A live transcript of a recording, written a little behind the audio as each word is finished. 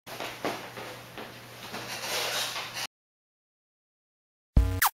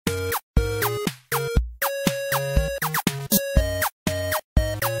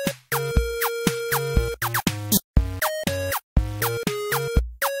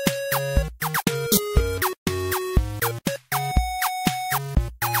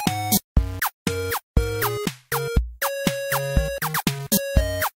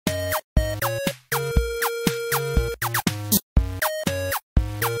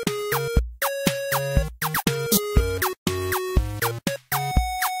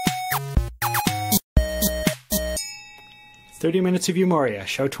30 Minutes of UMoria,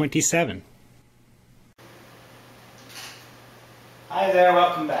 Show 27. Hi there,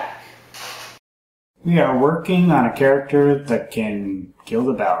 welcome back. We are working on a character that can kill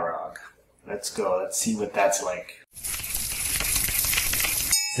the Balrog. Let's go, let's see what that's like.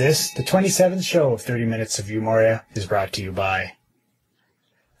 This, the 27th show of 30 Minutes of UMoria, is brought to you by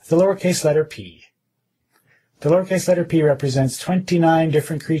the lowercase letter p. The lowercase letter p represents 29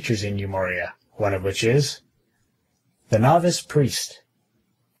 different creatures in UMoria, one of which is the Novice Priest.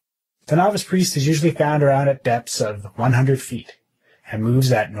 The Novice Priest is usually found around at depths of 100 feet and moves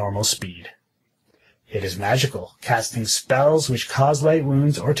at normal speed. It is magical, casting spells which cause light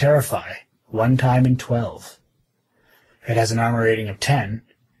wounds or terrify, 1 time in 12. It has an armor rating of 10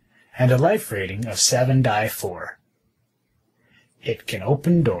 and a life rating of 7 die 4. It can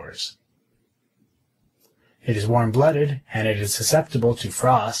open doors. It is warm-blooded and it is susceptible to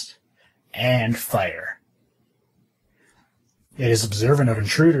frost and fire. It is observant of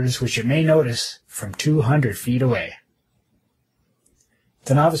intruders, which it may notice from 200 feet away.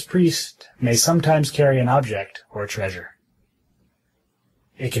 The Novice Priest may sometimes carry an object or treasure.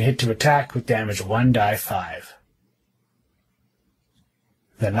 It can hit to attack with damage 1 die 5.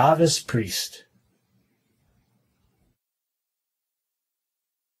 The Novice Priest.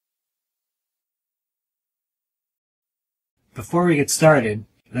 Before we get started,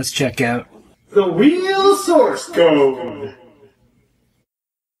 let's check out the wheel source code.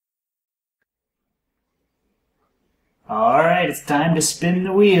 Alright, it's time to spin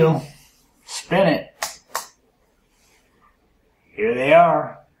the wheel. Spin it. Here they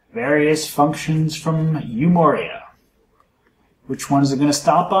are. Various functions from UMoria. Which one is it going to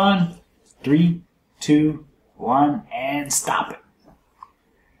stop on? 3, 2, 1, and stop it.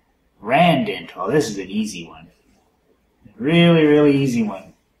 Randint. Oh, this is an easy one. Really, really easy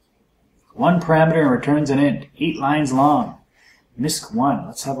one. 1 parameter and returns an int. 8 lines long. MISC 1.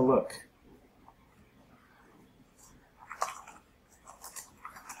 Let's have a look.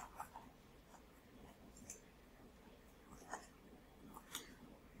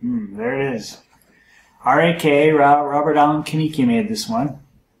 There it is. RAK, Robert Allen Kaneki made this one.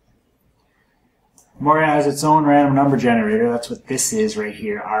 Moria has its own random number generator. That's what this is right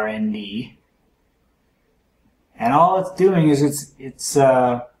here, RND. And all it's doing is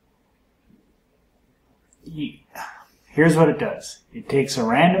here's what it does. It takes a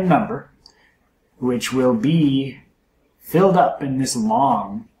random number, which will be filled up in this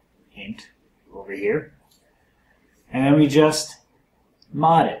long int over here, and then we just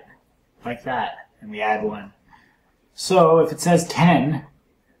mod it like that, and we add 1. So if it says 10,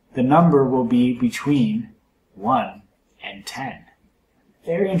 the number will be between 1 and 10.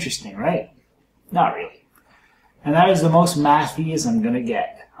 Very interesting, right? Not really. And that is the most mathy as I'm going to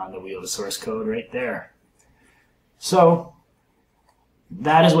get on the wheel of source code right there. So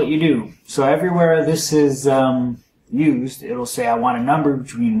that is what you do. So everywhere this is used, it'll say I want a number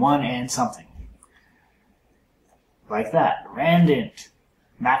between 1 and something. Like that. Randint.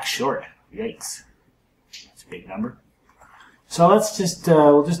 Max short. Yikes. That's a big number. So let's just,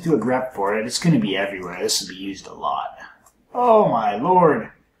 we'll just do a grep for it. It's going to be everywhere. This will be used a lot. Oh my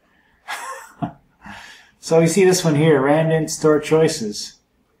lord. So you see this one here, randint store choices.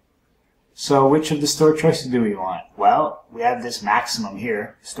 So which of the store choices do we want? Well, we have this maximum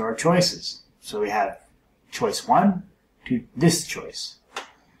here, store choices. So we have choice 1 to this choice.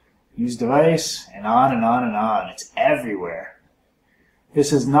 Use device, and on and on and on. It's everywhere.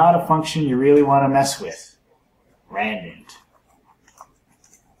 This is not a function you really want to mess with. Randint.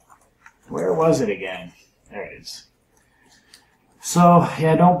 Where was it again? There it is. So,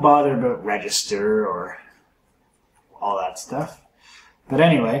 yeah, don't bother about register or all that stuff. But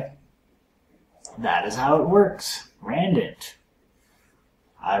anyway, that is how it works. Randint.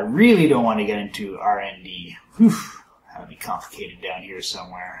 I really don't want to get into RND. Whew, that'll be complicated down here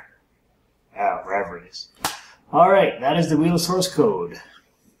somewhere. Oh, wherever it is. Alright, that is the wheel of source code.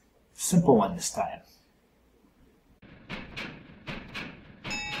 Simple one this time.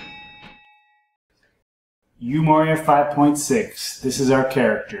 UMoria 5.6. This is our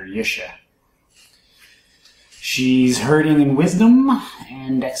character, Yisha. She's hurting in wisdom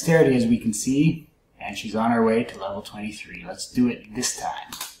and dexterity, as we can see, and she's on her way to level 23. Let's do it this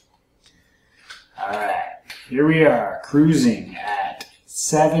time. Alright, here we are, cruising at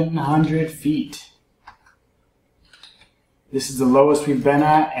 700 feet. This is the lowest we've been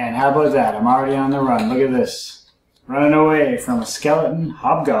at, and how about that? I'm already on the run. Look at this. Running away from a skeleton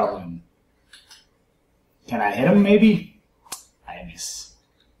hobgoblin. Can I hit him, maybe? I miss.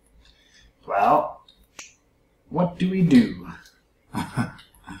 Well, what do we do?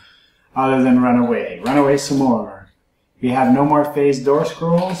 Other than run away. Run away some more. We have no more phased door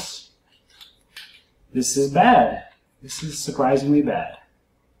scrolls. This is bad. This is surprisingly bad.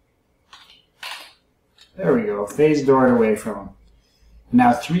 There we go. Phased door away from him.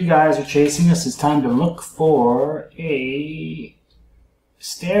 Now 3 guys are chasing us. It's time to look for a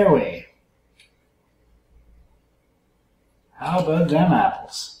stairway. How about them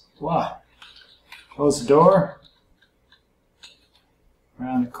apples? What? Close the door.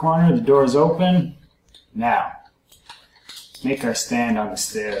 Around the corner, the door is open. Now, make our stand on the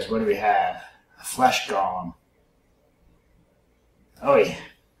stairs. What do we have? A flesh golem. Oh yeah.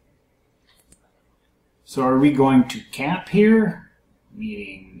 So are we going to camp here?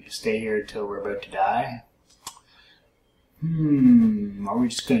 Meaning stay here until we're about to die? Are we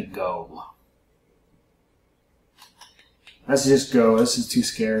just gonna go? Let's just go. This is too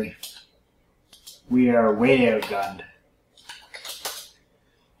scary. We are way outgunned.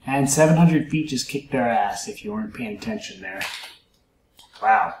 And 700 feet just kicked our ass if you weren't paying attention there.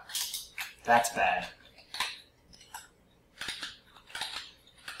 Wow. That's bad.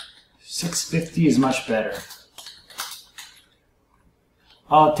 650 is much better.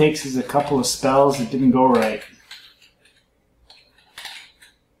 All it takes is a couple of spells that didn't go right.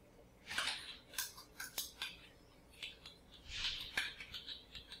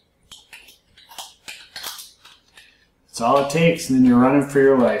 That's all it takes, and then you're running for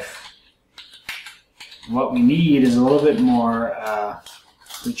your life. What we need is a little bit more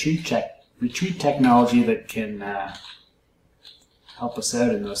retreat technology that can help us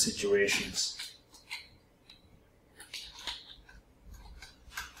out in those situations.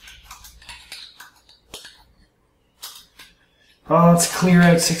 Well, let's clear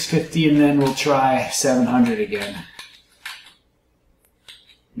out 650 and then we'll try 700 again.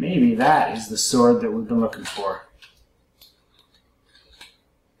 Maybe that is the sword that we've been looking for.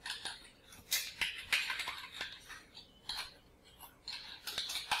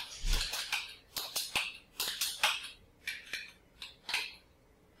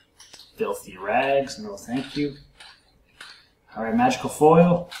 Filthy rags, no thank you. Alright, magical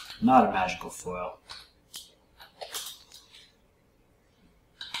foil? Not a magical foil.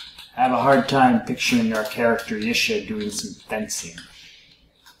 I have a hard time picturing our character Yisha doing some fencing,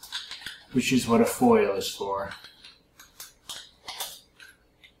 which is what a foil is for.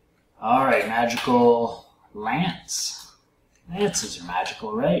 Alright, magical lance. Lances are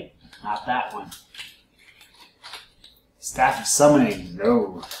magical, right? Not that one. Staff of summoning,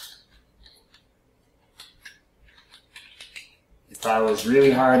 no. If I was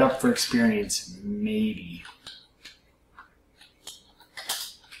really hard up for experience, maybe.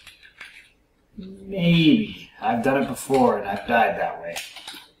 Maybe. I've done it before and I've died that way.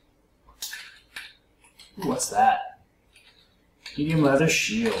 Ooh, what's that? Medium leather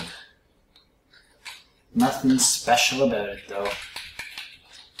shield. Nothing special about it though.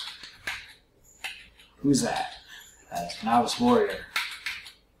 Who's that? That's Novice Warrior.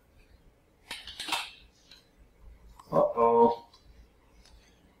 Uh-oh.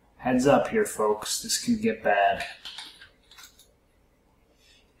 Heads up here, folks. This could get bad.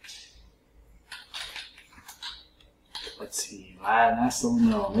 Let's see. Nice little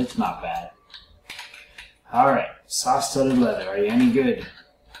gnome. It's not bad. Alright. Soft-studded leather. Are you any good?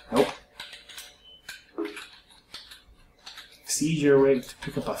 Nope. Exceed your weight to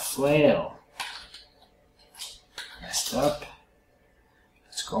pick up a flail. Messed up.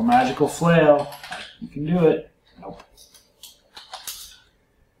 Let's go magical flail. You can do it. Nope.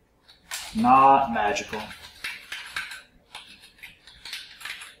 Not magical.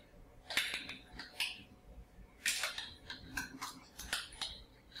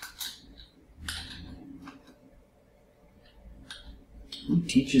 Who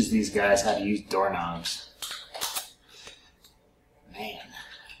teaches these guys how to use doorknobs? Man.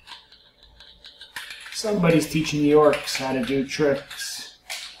 Somebody's teaching the orcs how to do tricks.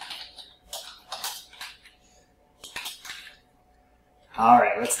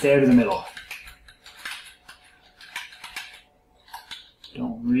 Alright, let's stay out of the middle.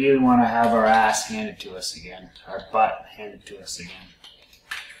 Don't really want to have our ass handed to us again. Our butt handed to us again.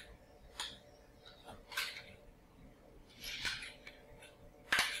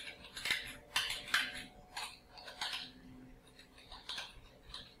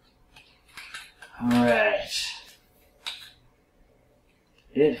 Alright.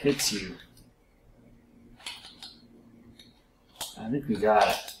 It hits you. I think we got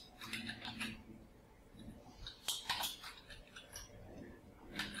it.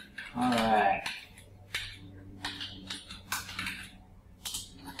 Alright.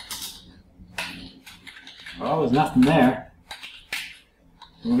 Well, there's nothing there.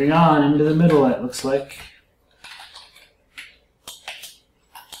 Moving on into the middle, it looks like.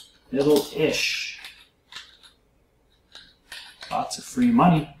 Middle-ish. Lots of free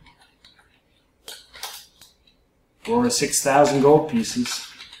money. Over 6,000 gold pieces.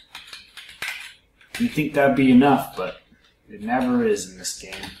 You'd think that'd be enough, but it never is in this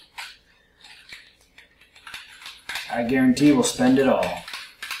game. I guarantee we'll spend it all.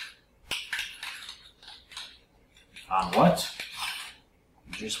 On what?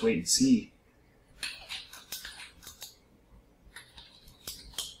 Just wait and see.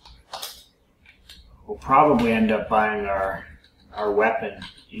 We'll probably end up buying our weapon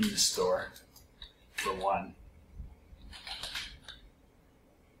in the store, for one.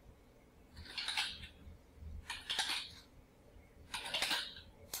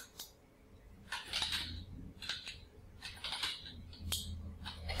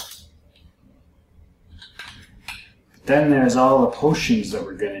 Then there's all the potions that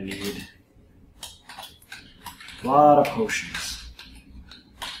we're going to need. A lot of potions.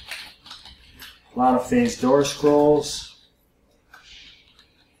 A lot of phase door scrolls.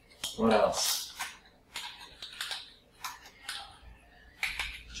 What else?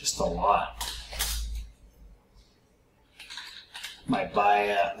 Just a lot. Might buy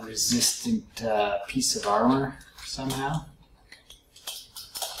a resistant piece of armor somehow.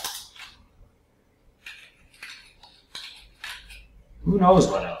 Who knows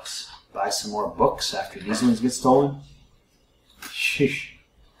what else? Buy some more books after these ones get stolen? Sheesh.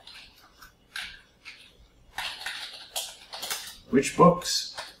 Which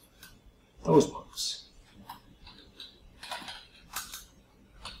books? Those books.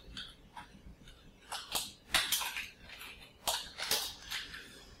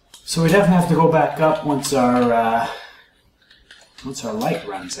 So we definitely have to go back up once our light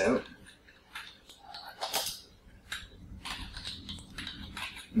runs out.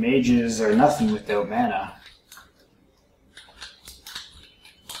 Mages are nothing without mana.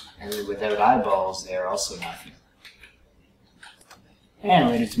 And without eyeballs, they are also nothing. And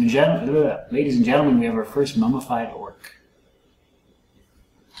ladies and gentlemen, we have our first mummified orc.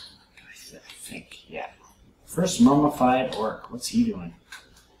 I think, yeah. First mummified orc. What's he doing?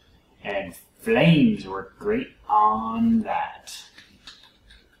 And flames work great on that.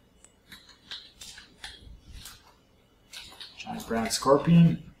 Giant brown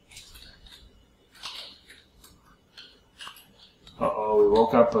scorpion. Uh-oh, we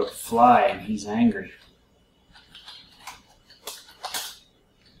woke up a fly and he's angry.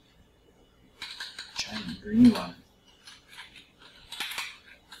 Giant green one.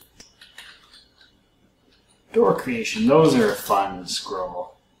 Door creation, those are a fun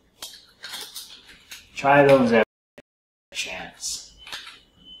scroll. Try those out a chance.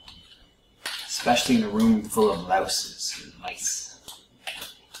 Especially in a room full of louses and mice.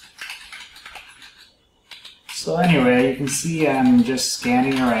 So anyway, you can see I'm just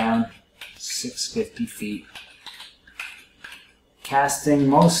scanning around 650 feet. Casting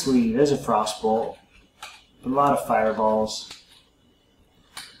mostly, there's a frostbolt, a lot of fireballs.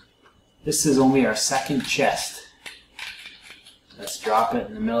 This is only our second chest. Let's drop it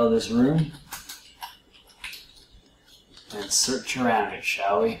in the middle of this room and search around it,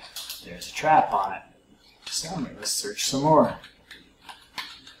 shall we? There's a trap on it. So let's search some more.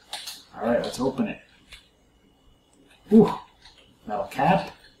 Alright, let's open it. Ooh, metal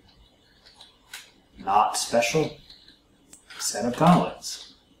cap. Not special. Set of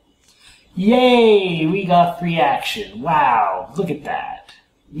gauntlets. Yay! We got free action. Wow, look at that.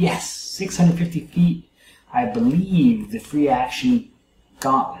 Yes, 650 feet. I believe the free action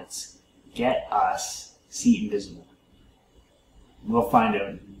gauntlets get us see invisible. We'll find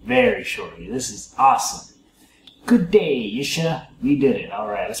out very shortly. This is awesome. Good day, Yisha. We did it.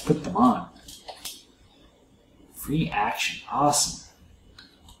 Alright, let's put them on. Free action. Awesome.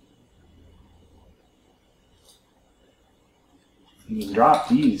 You can drop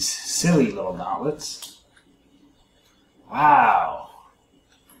these silly little gauntlets. Wow.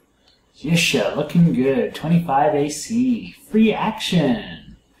 Yisha, looking good. 25 AC. Free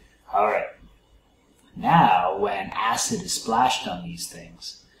action. Alright. Now, when acid is splashed on these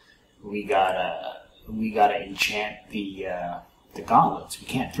things, we gotta enchant the gauntlets. We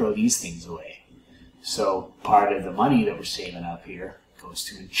can't throw these things away. So part of the money that we're saving up here goes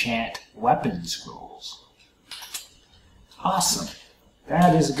to enchant weapon scrolls. Awesome.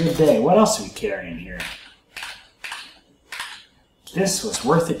 That is a good day. What else are we carrying here? This was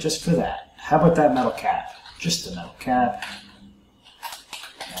worth it just for that. How about that metal cap? Just a metal cap.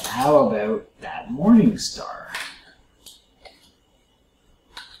 And how about that morning star?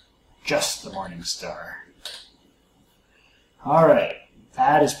 Just the morning star. Alright,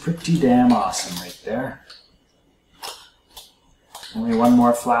 that is pretty damn awesome right there. Only one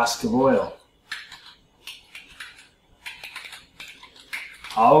more flask of oil.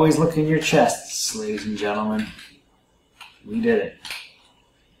 Always look in your chests, ladies and gentlemen. We did it.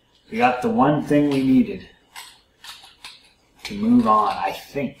 We got the one thing we needed to move on, I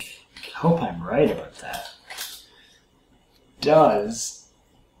think. I hope I'm right about that.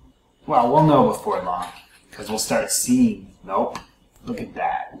 Well, we'll know before long, because we'll start seeing. Nope. Look at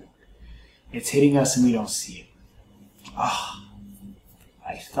that. It's hitting us and we don't see it. Oh,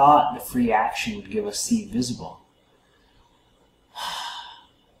 I thought the free action would give us see visible.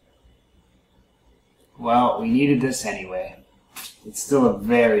 Well, we needed this anyway. It's still a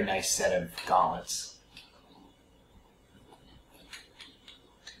very nice set of gauntlets.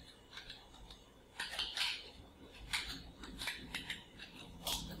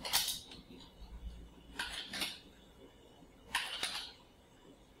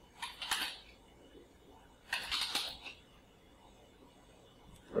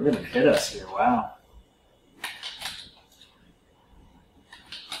 They're gonna hit us here, wow.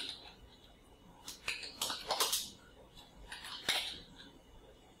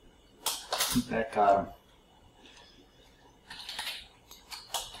 I think that got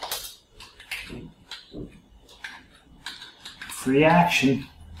him. Free action.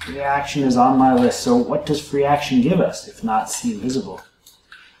 Free action is on my list. So what does free action give us, if not see visible?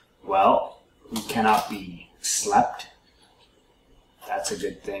 Well, we cannot be slept. That's a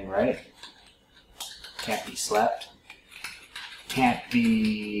good thing, right? Can't be slept. Can't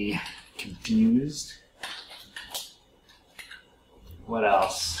be confused. What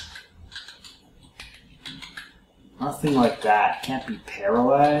else? Nothing like that. Can't be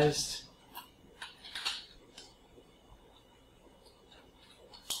paralyzed.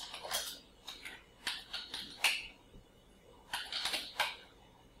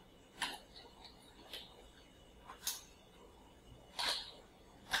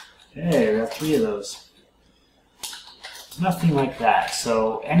 Hey, we got 3 of those. Nothing like that.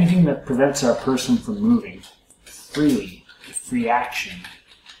 So anything that prevents our person from moving freely, the free action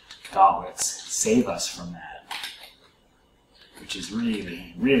gauntlets save us from that. Which is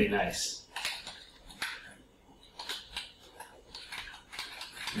really, really nice.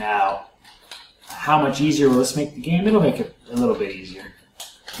 Now, how much easier will this make the game? It'll make it a little bit easier,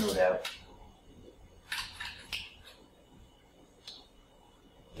 no doubt.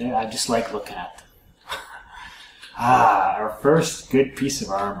 Yeah, I just like looking at them. Our first good piece of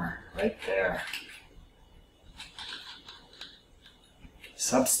armor, right there.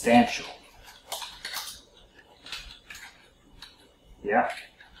 Substantial. Yeah.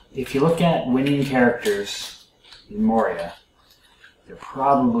 If you look at winning characters in Moria, they're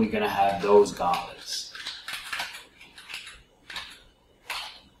probably going to have those gauntlets.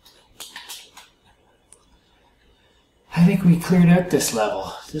 I think we cleared out this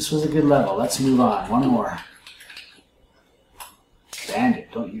level. This was a good level. Let's move on. One more.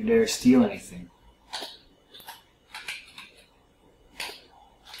 Bandit, don't you dare steal anything.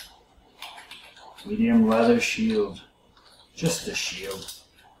 Medium leather shield. Just a shield.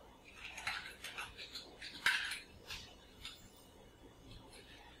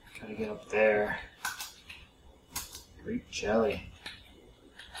 Gotta get up there. Great jelly.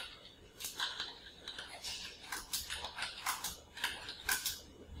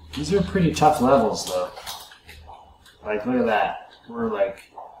 These are pretty tough levels, though. Like, look at that. We're, like,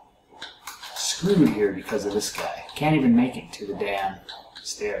 screwed here because of this guy. Can't even make it to the damn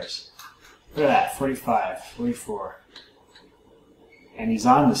stairs. Look at that. 45, 44. And he's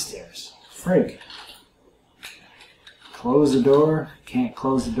on the stairs. Frig. Close the door. Can't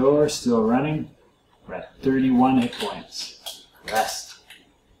close the door. Still running. We're at 31 hit points. Rest.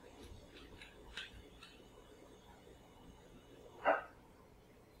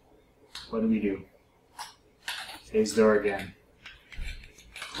 What do we do? Close the door again.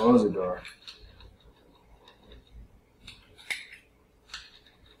 Close the door.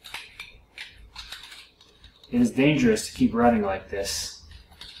 It is dangerous to keep running like this.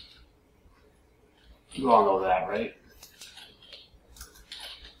 You all know that, right?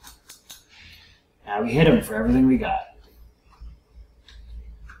 Now we hit him for everything we got.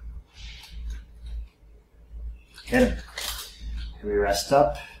 Hit him. And we rest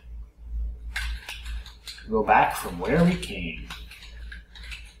up. Go back from where we came.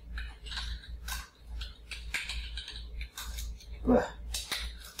 Ugh.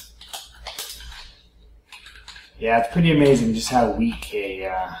 Yeah, it's pretty amazing just how weak a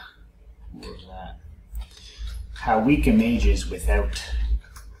what was that? How weak a mage is without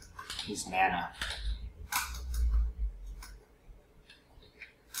his mana.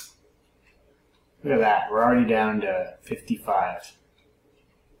 Look at that, we're already down to 55.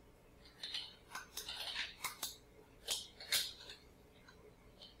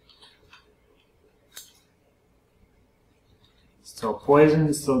 So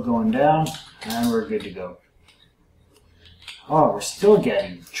poison still going down, and we're good to go. Oh, we're still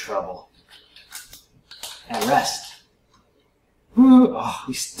getting trouble. And rest. Ooh, oh,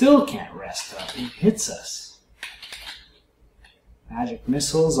 we still can't rest up. It hits us. Magic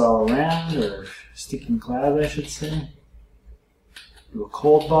missiles all around, or sticking clouds, I should say. Do a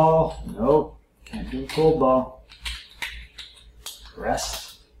cold ball. Nope, can't do a cold ball.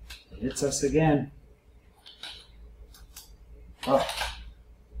 Rest. It hits us again. Oh.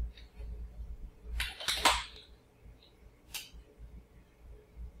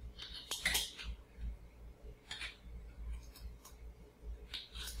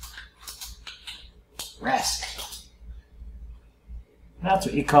 Rest. That's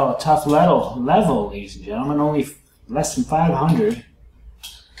what you call a tough level, ladies and gentlemen. Only less than 500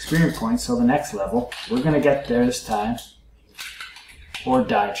 experience points, so the next level. We're going to get there this time. Or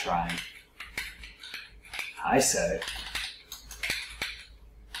die trying. I said it.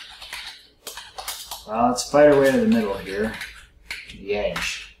 Well, let's fight our way to the middle here. To the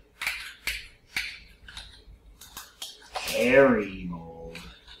edge. Harry mold.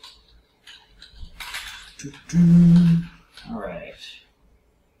 Alright.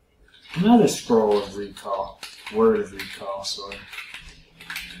 Another scroll of recall. Word of recall, sorry.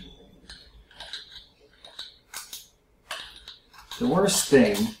 The worst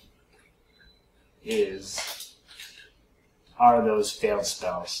thing are those failed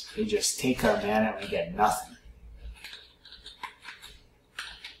spells. They just take our mana and we get nothing.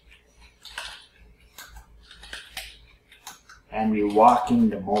 And we walk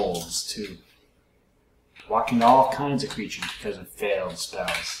into molds too. Walk into all kinds of creatures because of failed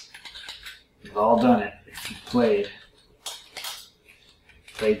spells. We've all done it if you played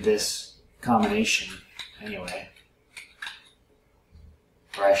this combination anyway.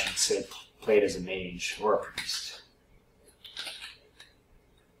 Or I should say played as a mage or a priest.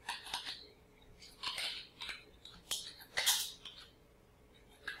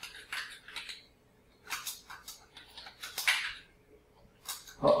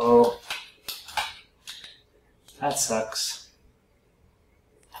 Uh-oh. That sucks.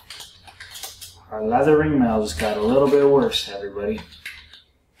 Our leather ringmail just got a little bit worse, everybody.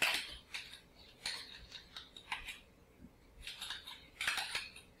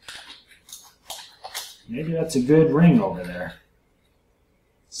 Maybe that's a good ring over there.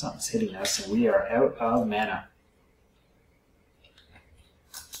 Something's hitting us and we are out of mana.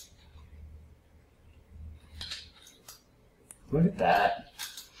 Look at that.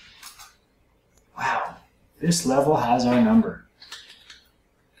 Wow, this level has our number.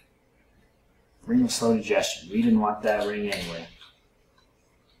 Ring of Slow Digestion. We didn't want that ring anyway.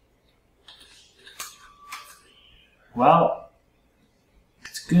 Well,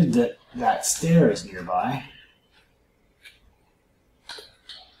 it's good that that stair is nearby.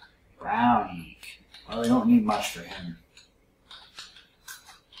 Brown Eek. Well, we don't need much for him.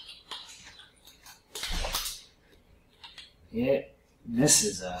 It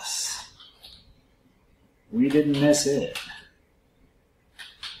misses us. We didn't miss it.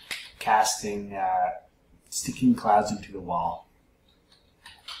 Casting sticking clouds into the wall.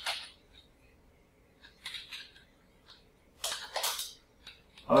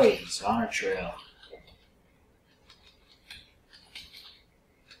 Oh, he's on our trail.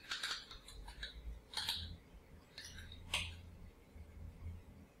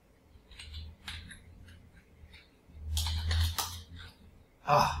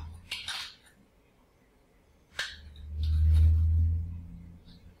 Ah.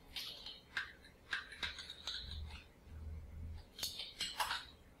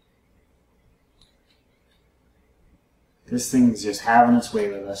 This thing's just having its way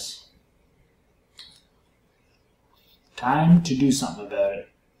with us. Time to do something about it.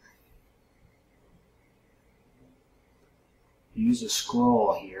 Use a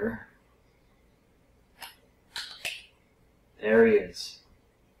scroll here. There he is.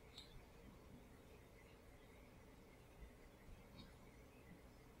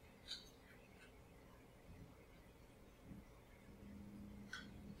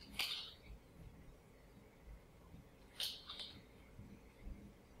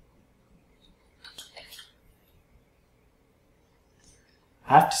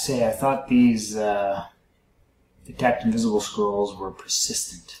 I have to say, I thought these Detect Invisible scrolls were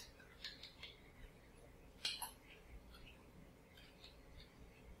persistent.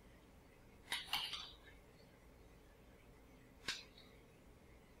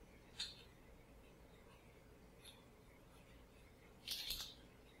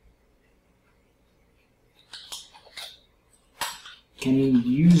 Can you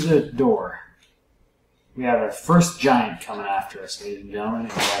use a door? We have our first giant coming after us, ladies and gentlemen,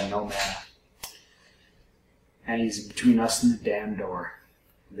 and we have no mana. And he's between us and the damn door.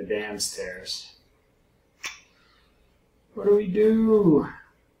 The damn stairs. What do we do?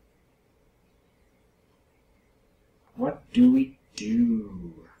 What do we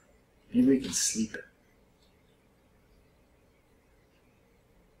do? Maybe we can sleep it.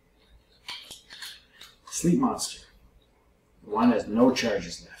 Sleep monster. The one has no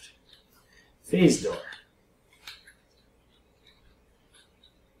charges left. Phase door.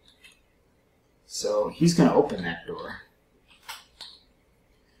 So he's going to open that door.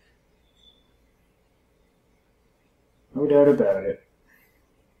 No doubt about it.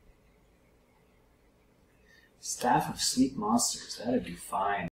 Staff of Sleep Monsters. That'd be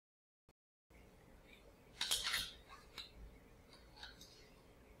fine.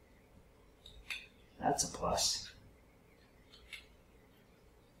 That's a plus.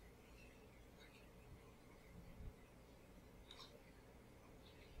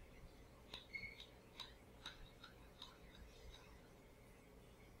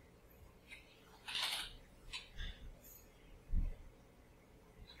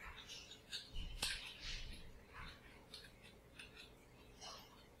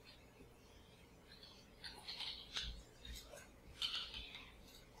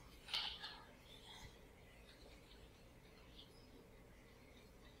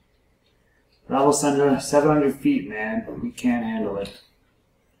 Level 700 feet, man. We can't handle it.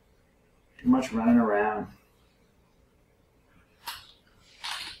 Too much running around.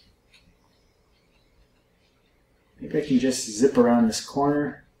 Maybe I can just zip around this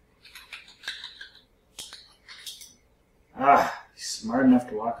corner. Ah, he's smart enough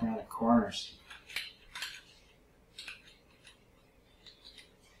to walk around the corners.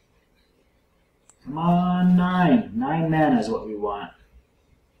 Come on, 9. 9 mana is what we want.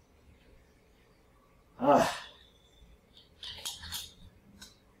 Ah.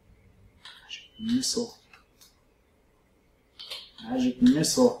 Magic missile. Magic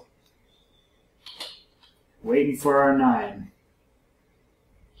missile. Waiting for our 9.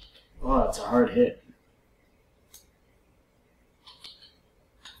 Oh, that's a hard hit.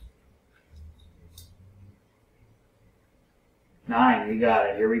 Nine, we got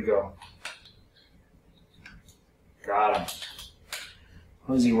it. Here we go. Got him.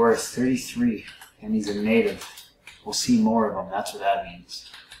 What is he worth? 33. And he's a native. We'll see more of him. That's what that means.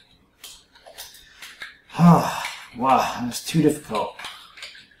 Oh, wow, that was too difficult.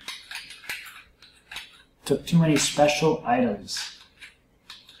 Took too many special items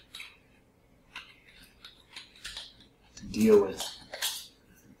to deal with.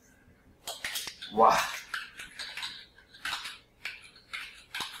 Wow.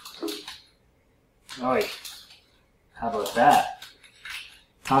 Oh, how about that?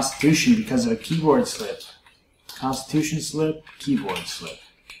 Constitution because of a keyboard slip. Constitution slip, keyboard slip.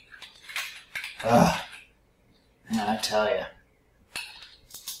 Ugh. Man, I tell you.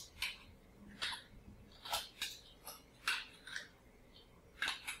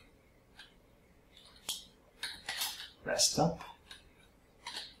 Rest up.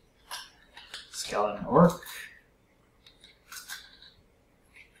 Skeleton Orc.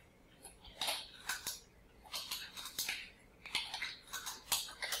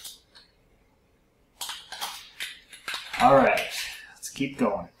 Alright, let's keep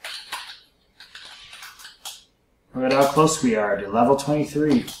going. Look at how close we are to level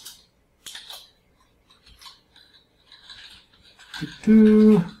 23.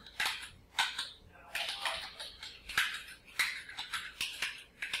 Doo-doo.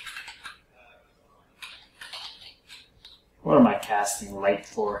 What am I casting light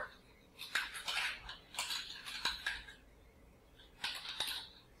for?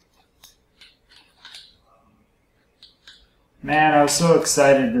 Man, I was so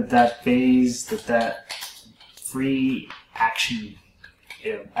excited that that phase, that free action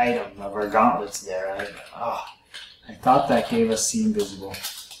item of our gauntlets there. I thought that gave us the invisible.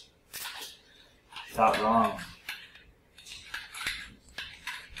 I thought wrong.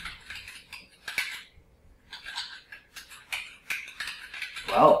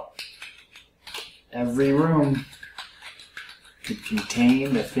 Well, every room could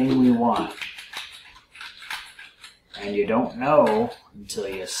contain the thing we want. And you don't know until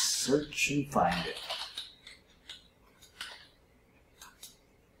you search and find it.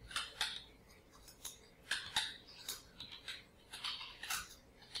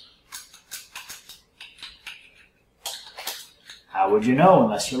 How would you know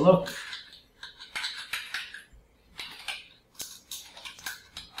unless you look?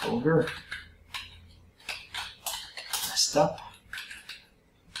 Ogre. Messed up.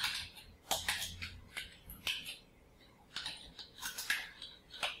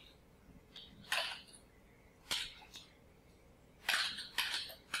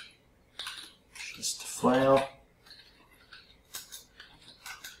 flail.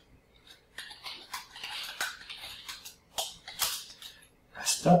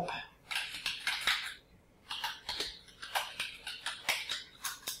 Rest up.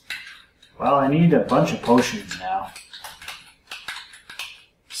 Well, I need a bunch of potions now.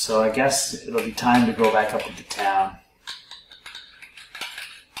 So I guess it'll be time to go back up into town.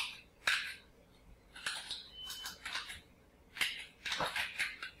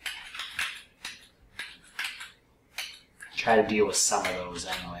 Try to deal with some of those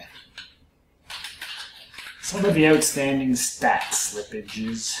anyway. Some of the outstanding stat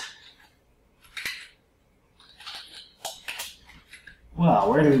slippages. Well,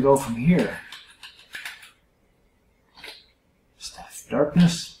 where do we go from here? Staff of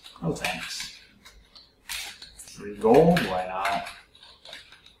Darkness? Oh, thanks. 3 gold? Why not?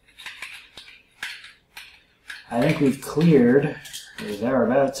 I think we've cleared, or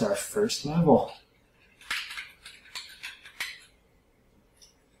thereabouts, our first level.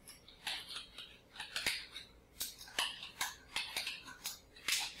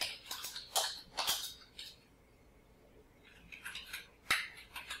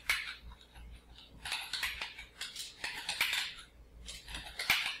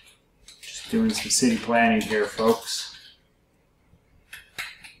 Doing some city planning here, folks.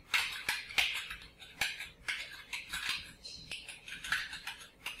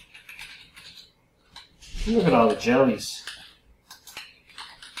 Look at all the jellies.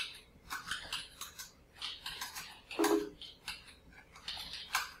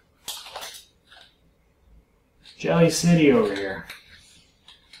 Jelly City over here.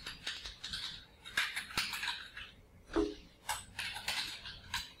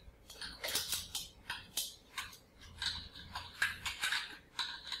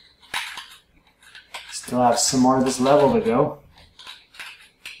 Still have some more of this level to go.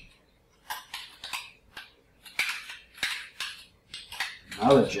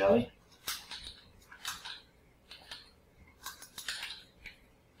 Another jelly.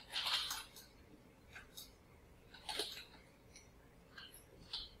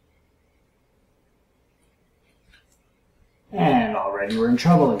 And already we're in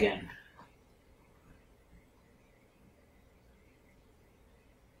trouble again.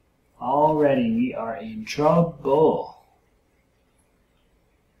 Already we are in trouble.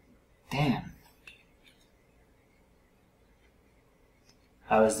 Damn.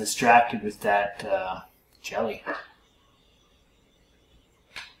 I was distracted with that jelly.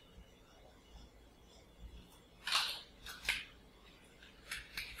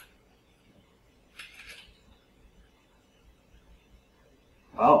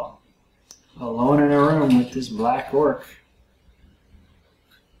 Well, alone in a room with this black orc.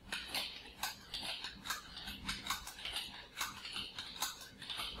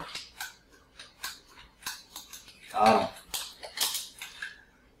 Got him.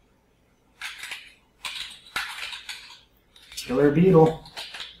 Killer beetle.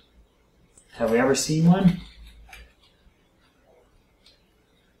 Have we ever seen one?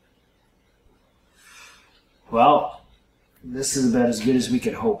 Well, this is about as good as we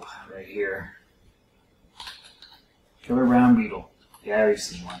could hope right here. Killer brown beetle. Yeah, we've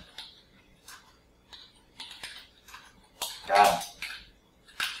seen one. Got him.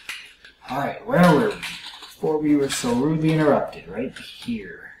 Alright, where were we? Before we were so rudely interrupted, right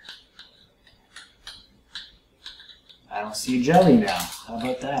here. I don't see a jelly now. How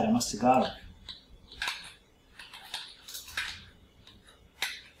about that? I must have got him.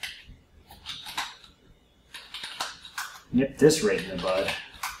 Nip this right in the bud.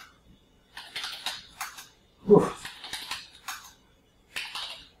 Whew.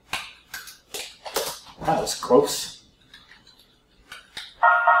 That was close.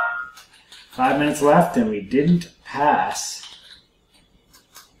 5 minutes left and we didn't pass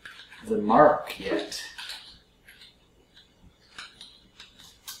the mark yet.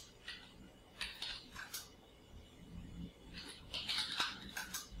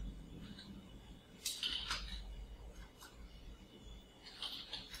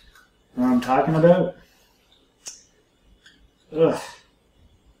 Know what I'm talking about? Ugh.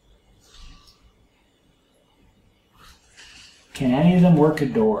 Can any of them work a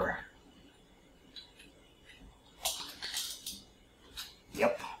door?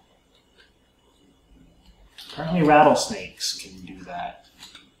 Yep. Apparently rattlesnakes can do that.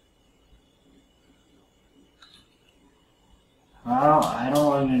 Well, I don't know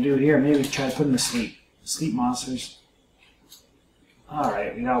what I'm going to do here. Maybe try to put them to sleep. Sleep monsters.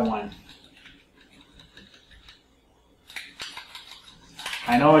 Alright, we got one.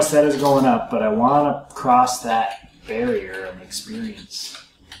 I know I said it's going up, but I want to cross that barrier of experience.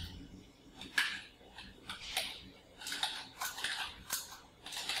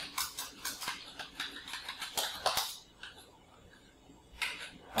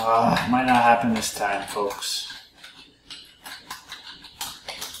 Might not happen this time, folks.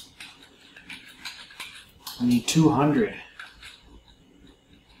 We need 200.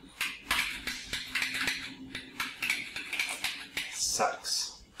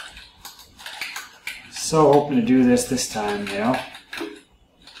 Sucks. So hoping to do this time, you know.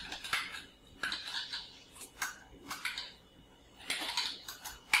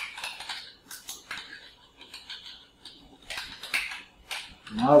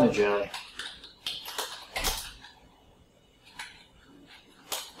 Now the jelly.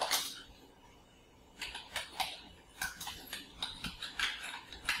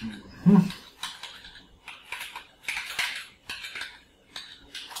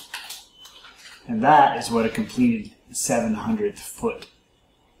 And that is what a completed 700th foot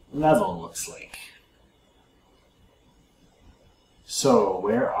level looks like. So,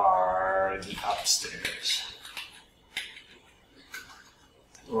 where are the upstairs?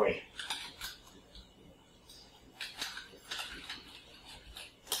 Oi.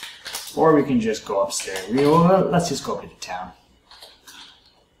 Or we can just go upstairs. Let's just go up into town.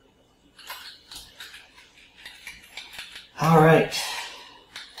 Alright.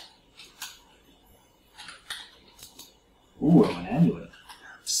 Ooh, I'm an amulet.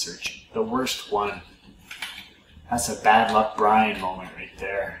 Searching. The worst one. That's a bad luck Brian moment right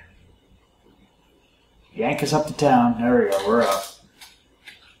there. Yank us up to town. There we go, we're up.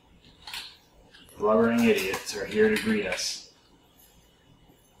 Blubbering idiots are here to greet us.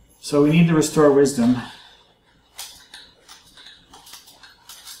 So we need to restore wisdom.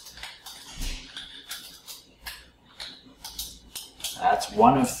 That's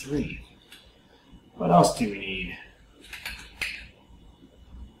 1 of 3. What else do we need?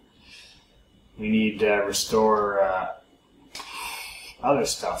 We need to restore other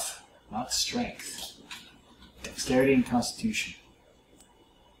stuff, not strength. Dexterity and constitution.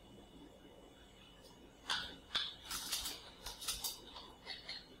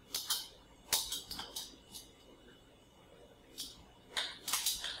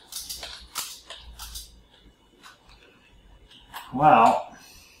 Well,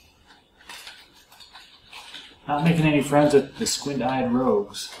 not making any friends with the squint-eyed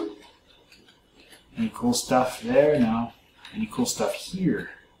rogues. Any cool stuff there? No. Any cool stuff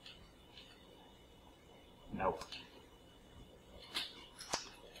here? Nope.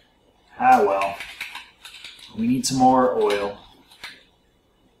 Ah well. We need some more oil.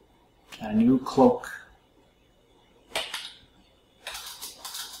 A new cloak.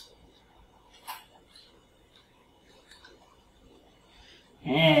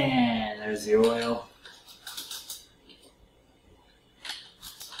 And there's the oil.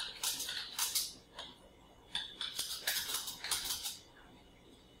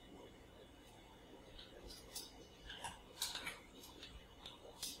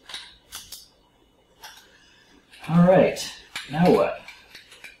 Alright, now what?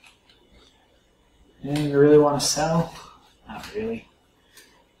 Anything you really want to sell? Not really.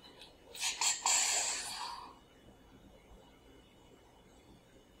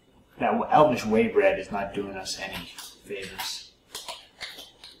 That Elvish whey bread is not doing us any favors.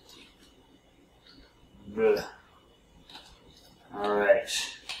 Ugh.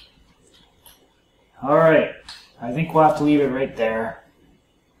 Alright. Alright, I think we'll have to leave it right there.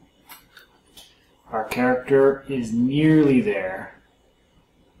 Our character is nearly there.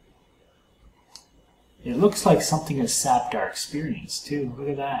 It looks like something has sapped our experience too. Look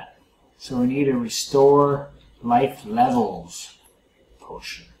at that. So we need a restore life levels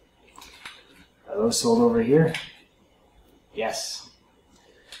potion. Are those sold over here? Yes.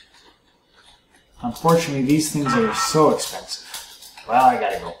 Unfortunately, these things are so expensive. Well, I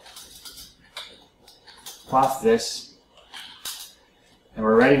gotta go. Quaff this. And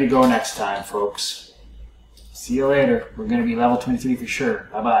we're ready to go next time, folks. See you later. We're going to be level 23 for sure.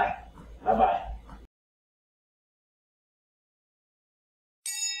 Bye-bye. Bye-bye.